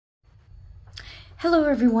Hello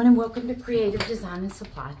everyone and welcome to Creative Design and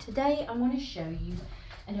Supply. Today I want to show you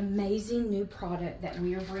an amazing new product that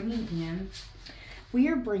we are bringing in. We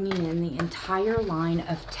are bringing in the entire line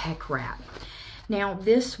of Teck Wrap. Now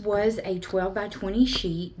this was a 12 by 20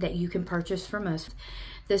 sheet that you can purchase from us.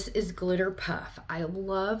 This is Glitter Puff. I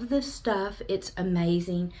love this stuff. It's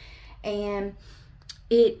amazing and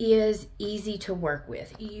it is easy to work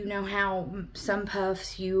with. You know how some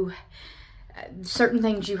puffs certain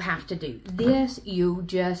things you have to do. This you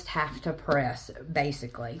just have to press,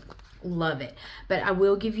 basically. Love it. But I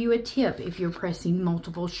will give you a tip if you're pressing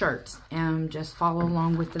multiple shirts. Just follow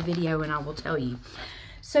along with the video and I will tell you.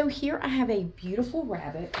 So here I have a beautiful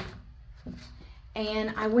rabbit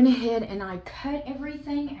and I went ahead and I cut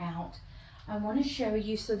everything out. I want to show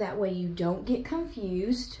you so that way you don't get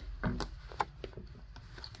confused.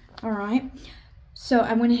 Alright. So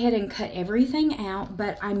I went ahead and cut everything out,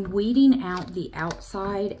 but I'm weeding out the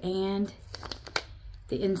outside and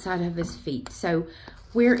the inside of his feet. So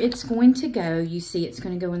where it's going to go, you see it's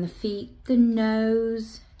going to go in the feet, the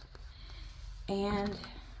nose, and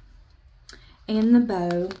the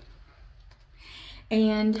bow.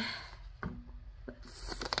 And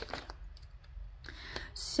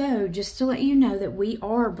so just to let you know that we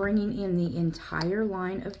are bringing in the entire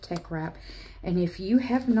line of Teck Wrap. And if you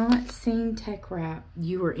have not seen Teck Wrap,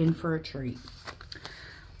 you are in for a treat.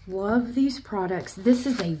 Love these products. This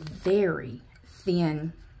is a very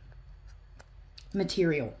thin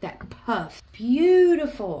material. That puff,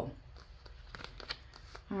 beautiful.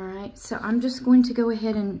 All right, so I'm just going to go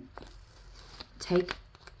ahead and take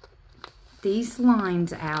these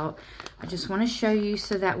lines out. I just want to show you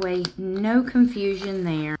so that way no confusion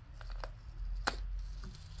there.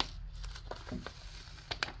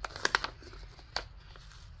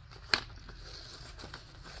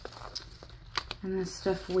 And this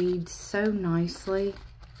stuff weeds so nicely.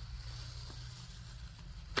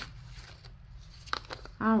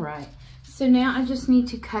 All right, so now I just need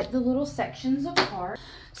to cut the little sections apart.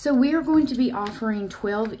 So we are going to be offering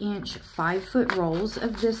 12-inch 5-foot rolls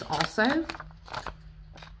of this also.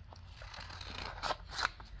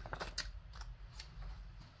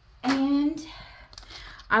 And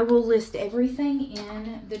I will list everything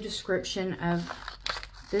in the description of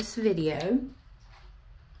this video.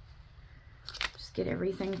 Get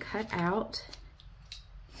everything cut out.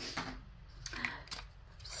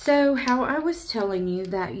 So how I was telling you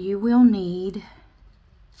that you will need,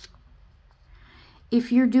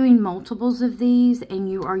 if you're doing multiples of these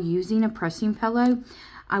and you are using a pressing pillow,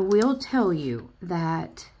 I will tell you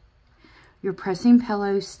that your pressing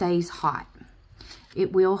pillow stays hot.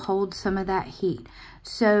 It will hold some of that heat.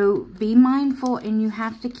 So be mindful and you'll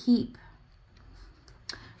have to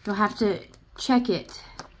check it.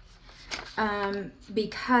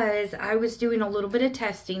 Because I was doing a little bit of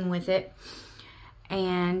testing with it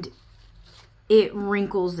and it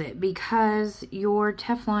wrinkles it because your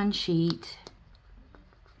Teflon sheet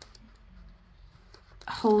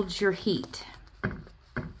holds your heat.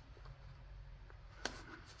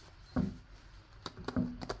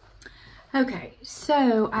 Okay,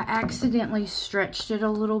 so I accidentally stretched it a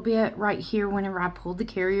little bit right here whenever I pulled the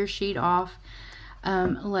carrier sheet off.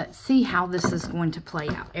 Let's see how this is going to play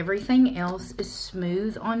out. Everything else is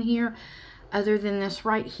smooth on here other than this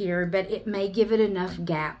right here, but it may give it enough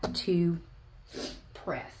gap to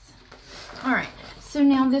press. All right, so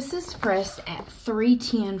now this is pressed at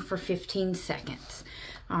 310 for 15 seconds.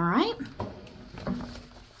 All right.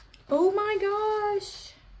 Oh my gosh.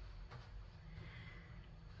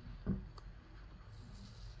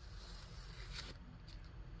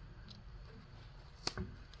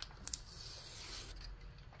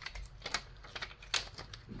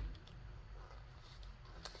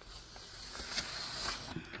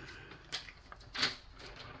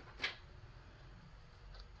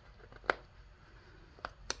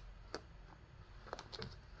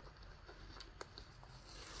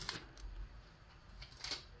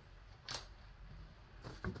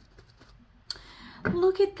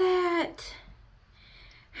 Look at that.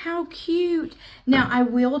 How cute. Now, I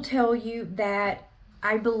will tell you that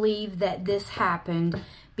I believe that this happened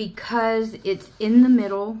because it's in the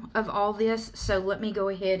middle of all this. So let me go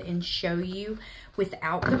ahead and show you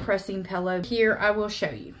without the pressing pillow. Here, I will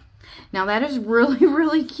show you. Now, that is really,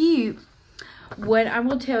 really cute. What I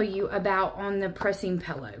will tell you about on the pressing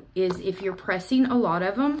pillow is if you're pressing a lot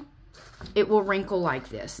of them, it will wrinkle like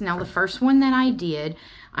this. Now, the first one that I did,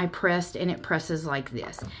 I pressed and it presses like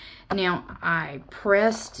this. Now, I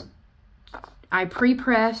pre-pressed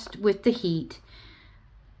with the heat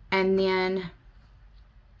and then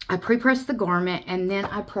I pre-pressed the garment and then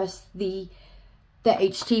I pressed the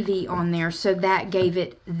HTV on there. So that gave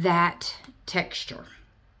it that texture.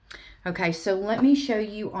 Okay, so let me show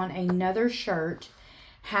you on another shirt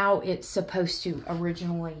how it's supposed to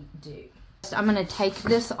originally do. I'm going to take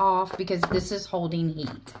this off because this is holding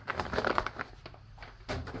heat.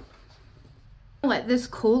 Let this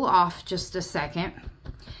cool off just a second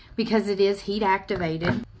because it is heat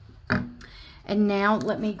activated. And now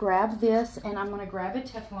let me grab this, and I'm going to grab a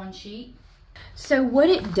Teflon sheet. So what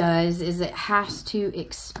it does is it has to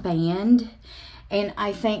expand, and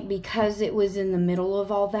I think because it was in the middle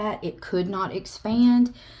of all that, it could not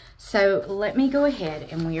expand. So let me go ahead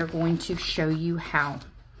and we are going to show you how.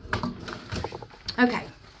 Okay,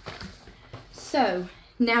 so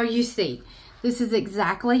now you see, this is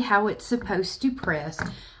exactly how it's supposed to press.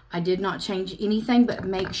 I did not change anything, but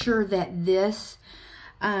make sure that this,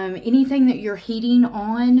 anything that you're heating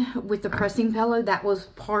on with the pressing pillow, that was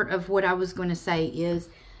part of what I was going to say is,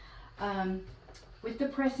 with the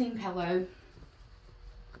pressing pillow,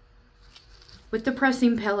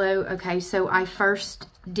 okay, so I first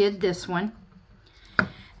did this one,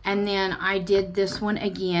 and then I did this one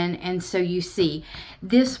again, and so you see,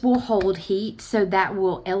 this will hold heat, so that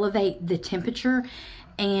will elevate the temperature,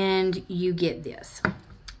 and you get this.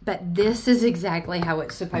 But this is exactly how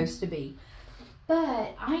it's supposed to be.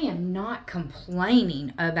 But I am not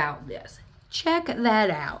complaining about this. Check that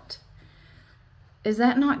out. Is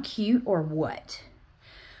that not cute or what?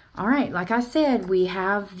 All right, like I said, we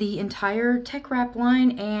have the entire Teck Wrap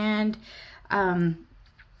line, and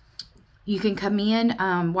you can come in,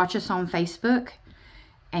 watch us on Facebook,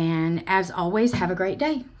 and as always, have a great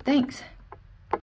day. Thanks.